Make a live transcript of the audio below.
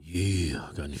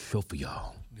I got a show for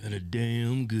y'all. Got a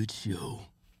damn good show.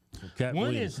 Katt When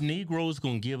Williams. is Negroes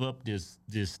gonna give up this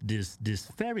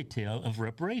fairy tale of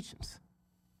reparations?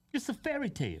 It's a fairy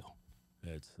tale.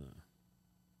 It's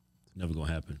never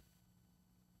gonna happen.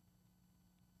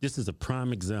 This is a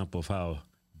prime example of how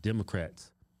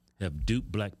Democrats have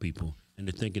duped black people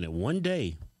into thinking that one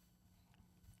day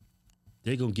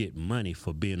they're gonna get money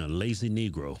for being a lazy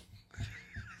Negro.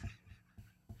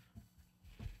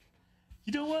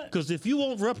 You know what? Because if you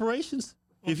want reparations,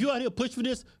 if you out here pushing for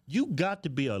this, you got to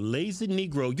be a lazy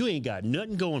Negro. You ain't got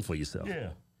nothing going for yourself.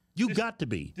 Yeah. You got to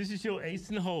be. This is your ace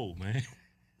in the hole, man.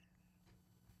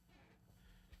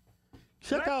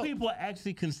 Check Black out. people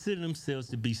actually consider themselves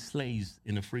to be slaves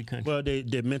in a free country. Well,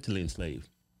 they're mentally enslaved.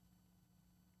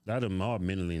 A lot of them are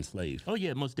mentally enslaved. Oh,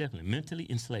 yeah, most definitely. Mentally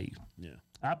enslaved. Yeah.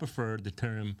 I prefer the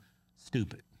term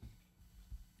stupid.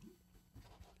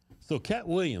 So Katt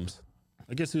Williams,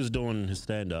 I guess he was doing his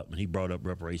stand-up and he brought up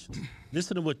reparations.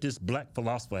 Listen to what this black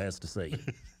philosopher has to say.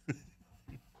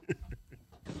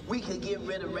 We could get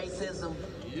rid of racism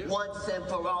once and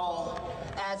for all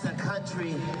as a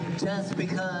country just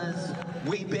because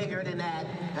we bigger than that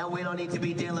and we don't need to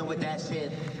be dealing with that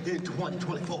shit in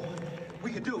 2024.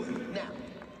 We could do it now.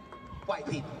 White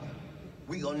people,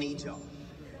 we gonna need y'all.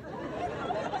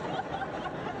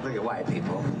 Look at white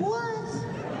people. What?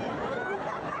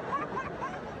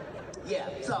 Yeah,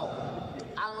 so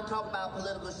I don't talk about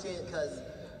political shit because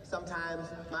sometimes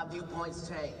my viewpoints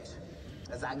change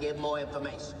as I get more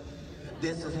information.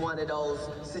 This is one of those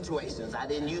situations. I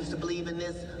didn't used to believe in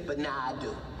this, but now I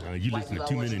do. You White listen to people,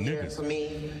 too I want many you to hear it niggas. for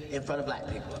me in front of black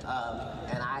people.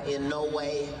 And I in no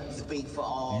way speak for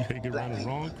all You hanging black around the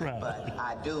people. wrong crowd. But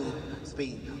I do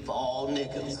speak for all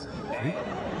niggas.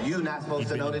 And you're not supposed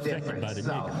to You've know the been infected by difference.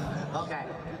 the So, niggas. okay,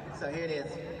 so here it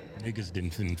is. Niggas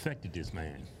didn't infected this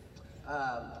man.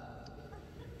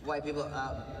 White people,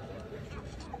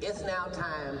 it's now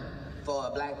time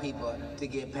for black people to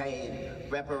get paid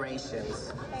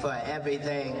reparations for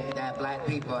everything that black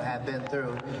people have been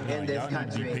through in this y'all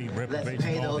need to be country. paid Let's reparations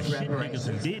pay for all the those shit niggas reparations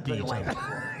done did to for the each white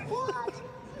other. people.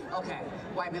 What? Okay,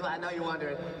 white people, I know you're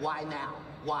wondering, why now?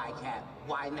 Why, Katt?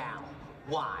 Why now?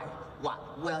 Why? Why?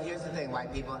 Well, here's the thing,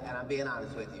 white people, and I'm being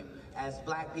honest with you. As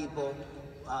black people,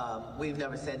 we've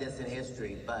never said this in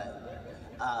history, but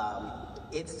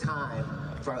it's time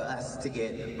for us to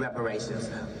get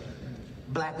reparations.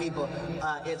 Black people,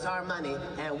 it's our money,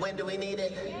 and when do we need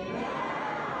it?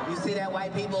 You see that,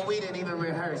 white people? We didn't even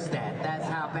rehearse that. That's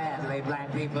how badly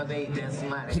black people need this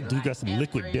money. Dude got some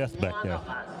liquid death back there. Every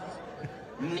one of us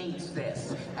needs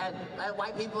this. And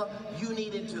white people, you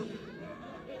need it too.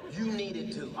 You need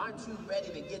it too. Aren't you ready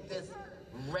to get this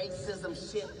racism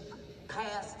shit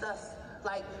past us?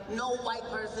 Like, no white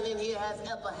person in here has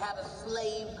ever had a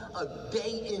slave a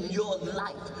day in your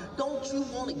life. Don't you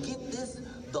want to get this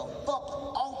the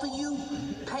fuck off of you?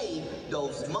 Pay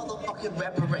those motherfucking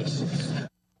reparations.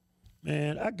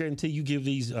 Man, I guarantee you give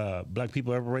these black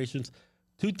people reparations,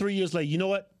 2-3 years later, you know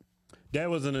what? That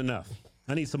wasn't enough.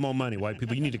 I need some more money, white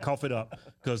people. You need to cough it up.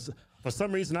 Because for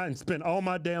some reason, I didn't spend all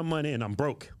my damn money and I'm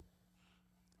broke.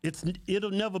 It'll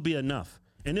never be enough.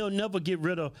 And they'll never get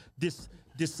rid of this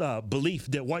belief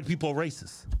that white people are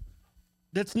racist.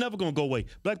 That's never going to go away.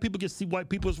 Black people can see white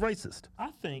people as racist.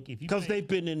 I think if you Because they've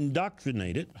been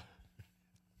indoctrinated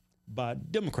by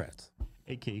Democrats.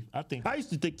 Hey Keith, I used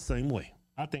to think the same way.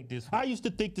 I think this. I used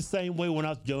to think the same way when I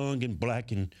was young and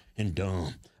black and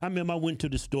dumb. I remember I went to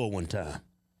the store one time.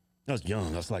 I was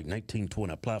young. I was like 19,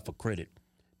 20. I applied for credit.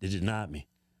 They denied me.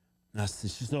 And I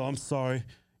said, she said, "Oh, I'm sorry.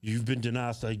 You've been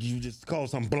denied. So you just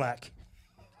because I'm black."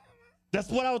 That's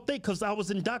what I would think because I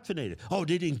was indoctrinated. Oh,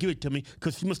 they didn't give it to me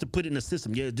because she must have put it in the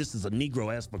system. Yeah, this is a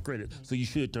Negro asked for credit, so you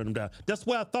should turn them down. That's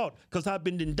what I thought because I've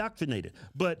been indoctrinated.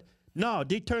 But no,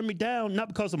 they turned me down not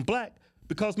because I'm black,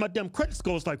 because my damn credit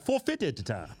score was like 450 at the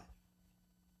time.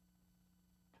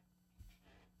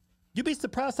 You'd be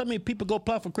surprised how many people go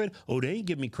apply for credit. Oh, they ain't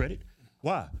give me credit.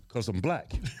 Why? Because I'm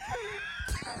black.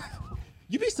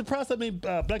 You'd be surprised how many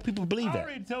black people believe I that.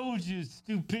 already told you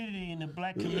stupidity in the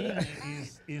black community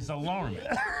is alarming.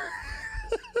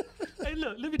 Hey,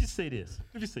 look, let me just say this.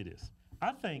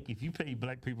 I think if you pay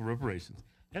black people reparations,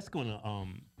 that's gonna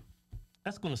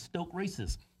stoke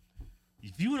racism.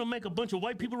 If you want to make a bunch of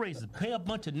white people racist, pay a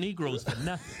bunch of Negroes for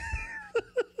nothing.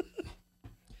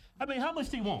 I mean, how much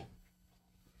do you want?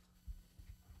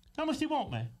 How much do you want,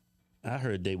 man? I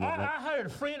heard they want I heard a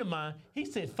friend of mine, he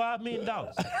said $5 million.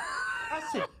 I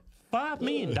said, $5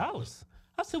 million?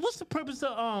 I said, what's the purpose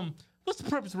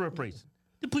of reparations?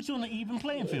 To put you on an even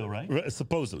playing field, right?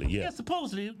 supposedly, yeah. Yeah,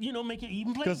 supposedly, make it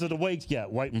even playing. Because of the wage gap,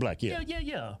 white and black, yeah.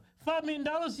 Yeah. $5 million,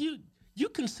 you you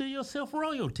consider yourself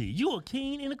royalty. You're a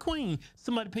king and a queen.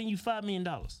 Somebody paying you $5 million.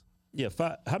 Yeah,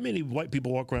 how many white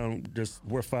people walk around just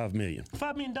worth $5 million?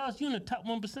 $5 million, you're in the top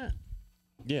 1%.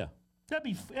 Yeah.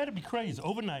 That'd be crazy.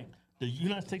 Overnight, the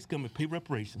United States government pay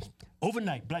reparations.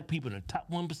 Overnight, black people in the top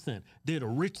 1%. They're the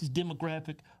richest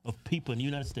demographic of people in the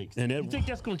United States. And you think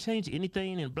that's going to change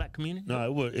anything in the black community? No,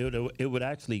 it would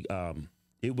actually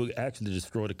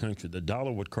destroy the country. The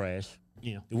dollar would crash.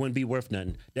 Yeah. It wouldn't be worth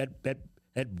nothing.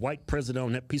 That white president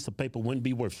on that piece of paper wouldn't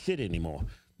be worth shit anymore.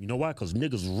 You know why? Because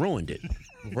niggas ruined it.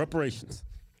 Reparations.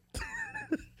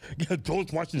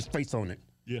 George Washington's face on it.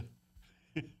 Yeah.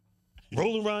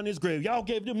 Rolling around his grave. Y'all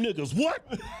gave them niggas what?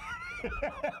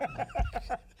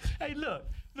 Hey, look,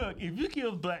 if you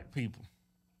give black people,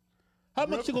 how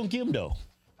much you gonna give them though?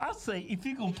 I say if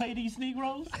you're gonna pay these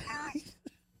Negroes,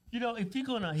 if you're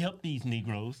gonna help these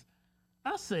Negroes,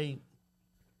 I say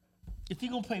if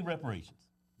you're gonna pay reparations,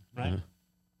 right?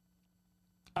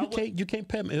 You can't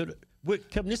pay them.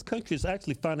 Kevin, this country is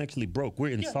actually financially broke.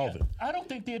 We're insolvent. Yeah. I don't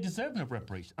think they're deserving of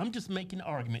reparations. I'm just making an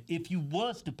argument. If you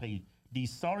was to pay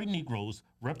these sorry Negroes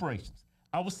reparations,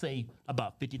 I would say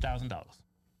about $50,000.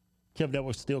 Kevin, that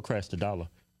would still crash the dollar.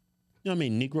 You know what I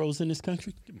mean? Negroes in this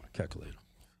country? Get my calculator.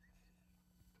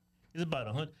 It's about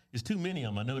 100. It's too many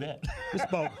of them. I know that. It's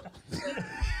about.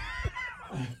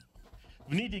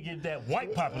 We need to get that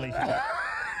white population.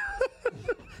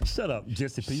 Shut up,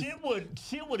 Jesse P.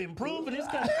 Shit would improve in this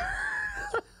country.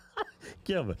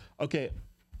 Kevin, okay.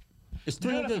 It's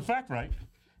You know that's a fact, right?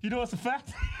 You know it's a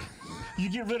fact? You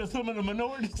get rid of some of the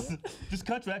minorities, this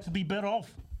country actually be better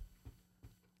off.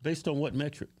 Based on what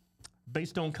metric?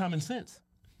 Based on common sense.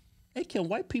 Hey, Kevin,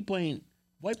 white people. I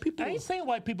ain't saying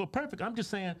white people are perfect. I'm just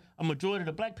saying a majority of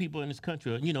the black people in this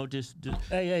country are, just.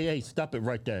 Hey, stop it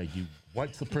right there, you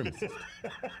white supremacist.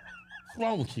 What's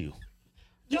wrong with you?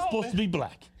 You're supposed to be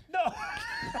black.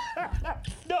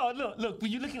 No, look. When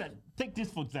you're looking at, take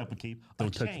this for example, Keith.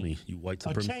 Don't touch me, you white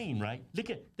supremacist. A chain, right? Think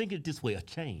of it this way: a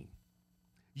chain.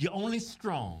 You're only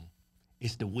strong.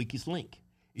 It's the weakest link.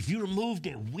 If you remove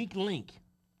that weak link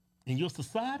in your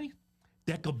society,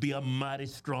 that could be a mighty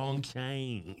strong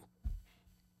chain.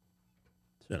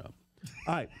 Shut up.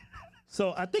 All right.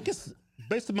 So I think it's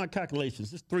based on my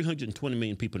calculations. There's 320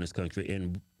 million people in this country,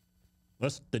 and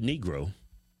us, the Negro,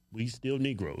 we still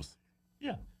Negroes.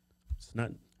 Yeah. It's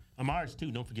not. I'm Irish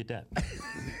too. Don't forget that.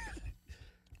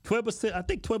 12%. I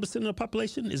think 12% of the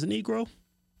population is a Negro.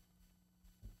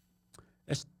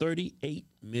 That's 38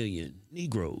 million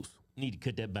Negroes. Need to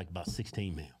cut that back about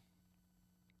 16 million.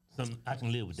 I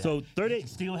can live with that. So 38.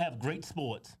 Still have great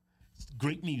sports,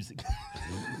 great music.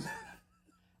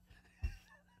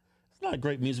 It's not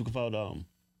great music without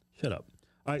Shut up.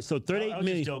 All right. So 38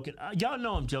 million. Just joking. Y'all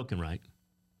know I'm joking, right?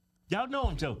 Y'all know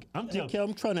I'm joking. I'm joking. Okay,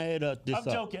 I'm trying to add up this. I'm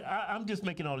joking. I'm just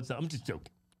making all this up. I'm just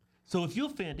joking. So if you're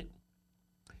offended,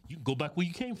 you can go back where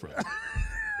you came from.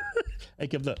 Hey,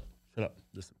 Kev, look. Shut up.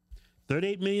 Listen.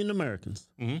 38 million Americans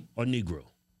are Negro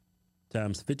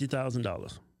times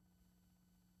 $50,000.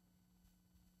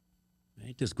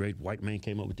 Ain't this great? White man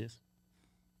came up with this.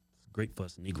 It's great for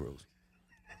us Negroes.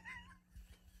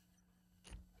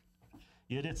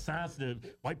 Yeah, that science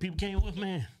that white people came up with,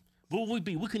 man. What would we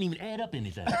be? We couldn't even add up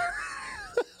anything.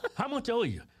 How much owe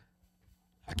you?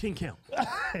 I can't count.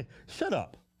 Shut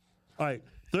up. All right,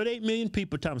 38 million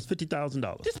people times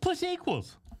 $50,000. Just push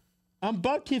equals. I'm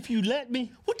about to if you let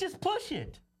me. Well, just push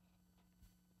it.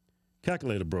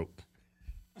 Calculator broke.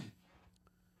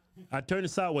 I turned it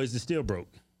sideways, it's still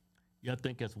broke. Y'all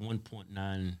think that's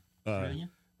 1.9 trillion?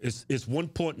 It's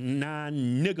 1.9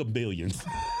 nigga billions.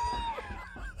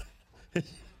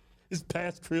 It's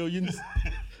past trillions.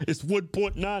 It's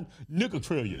 1.9 nigga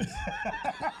trillions.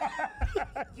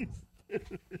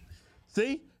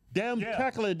 See? Damn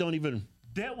calculator don't even.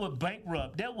 That would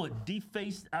bankrupt. That would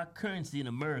deface our currency in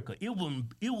America. It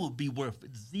would be worth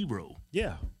zero.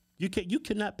 Yeah. You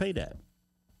cannot pay that.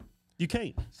 You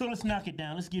can't. So let's knock it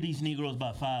down. Let's give these Negroes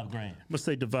about $5,000. Let's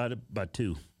say divided by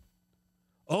 2.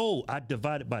 Oh, I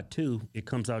divided by 2. It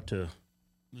comes out to.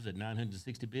 Was it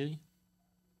 960 billion?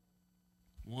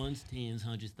 Ones, tens,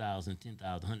 hundreds, thousands,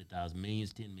 10,000, 100,000,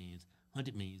 millions, 10 millions,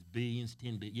 100 millions, billions,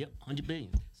 10 billion. Yep, 100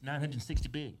 billion. It's 960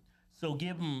 billion. So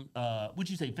give them, what'd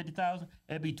you say, 50,000?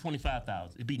 That'd be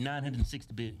 25,000. It'd be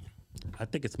 960 billion. I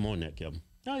think it's more than that, Kevin.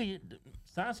 No,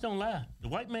 science don't lie. The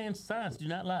white man's science do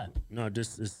not lie. No,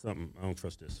 this is something. I don't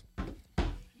trust this.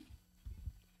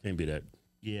 Can't be that.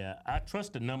 Yeah, I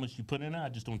trust the numbers you put in there. I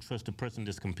just don't trust the person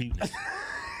that's computing it.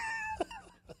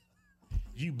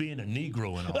 You being a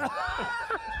Negro and all.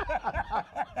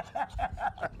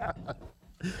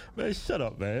 Man, shut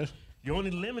up, man. You're only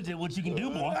limited what you can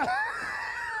do, boy.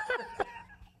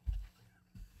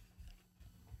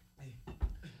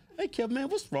 Hey, Kevin, man,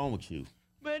 what's wrong with you?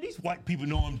 Man, these white people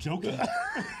know I'm joking.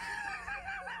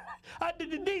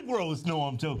 The Negroes know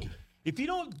I'm joking. If you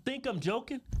don't think I'm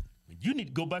joking, you need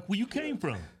to go back where you came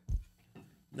from.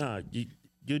 Nah, you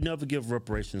never give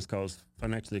reparations because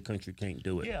financially the country can't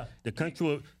do it. Yeah. The country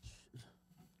will,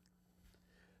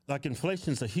 like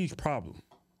inflation's a huge problem.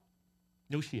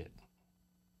 No shit.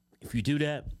 If you do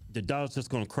that, the dollar's just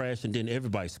gonna crash and then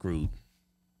everybody's screwed.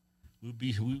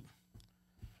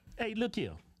 Hey, look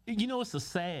here. You know it's a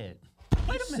sad.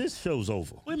 Wait a minute. This show's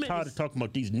over. Wait a I'm minute. tired of talking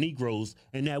about these Negroes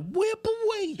and that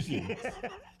whip-a-wation.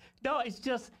 No, it's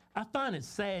just I find it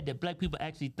sad that black people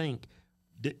actually think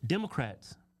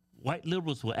Democrats, white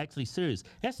liberals, were actually serious.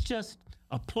 That's just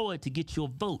a ploy to get your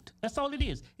vote. That's all it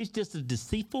is. It's just a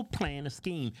deceitful plan, a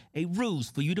scheme, a ruse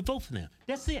for you to vote for them.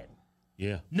 That's it.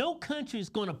 Yeah. No country is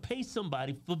going to pay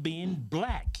somebody for being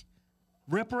black.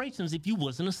 Reparations if you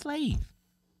wasn't a slave.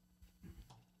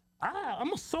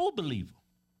 I'm a soul believer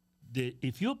that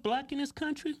if you're black in this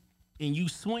country and you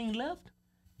swing left,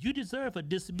 you deserve a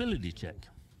disability check.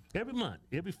 Every month,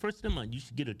 every first of the month, you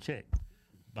should get a check,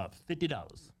 about $50.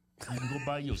 You can go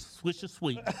buy you a Swisher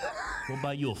Sweet, go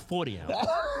buy you a 40-ounce,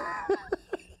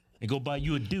 and go buy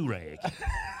you a do-rag.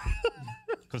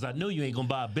 Because I know you ain't going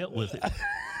to buy a belt with it.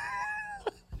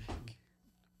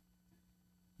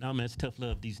 Nah, man, it's tough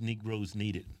love. These Negroes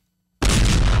need it.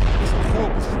 It's a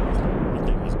horrible show. I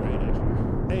think it was great,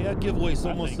 actually. Hey, our giveaway's I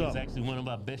almost think up. it's actually one of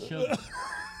our best shows.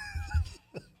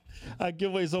 Our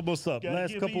giveaway's almost up. Gotta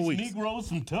Last give couple these weeks. Negroes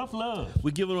some tough love.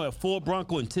 We're giving away a Ford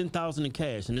Bronco and $10,000 in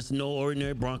cash, and it's no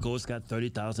ordinary Bronco. It's got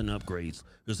 30,000 upgrades.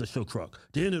 It's a show truck.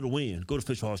 To enter the win, go to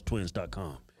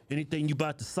fisherhorsetwins.com. Anything you buy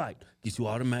at the site gets you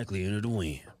automatically enter the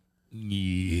win.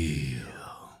 Yeah.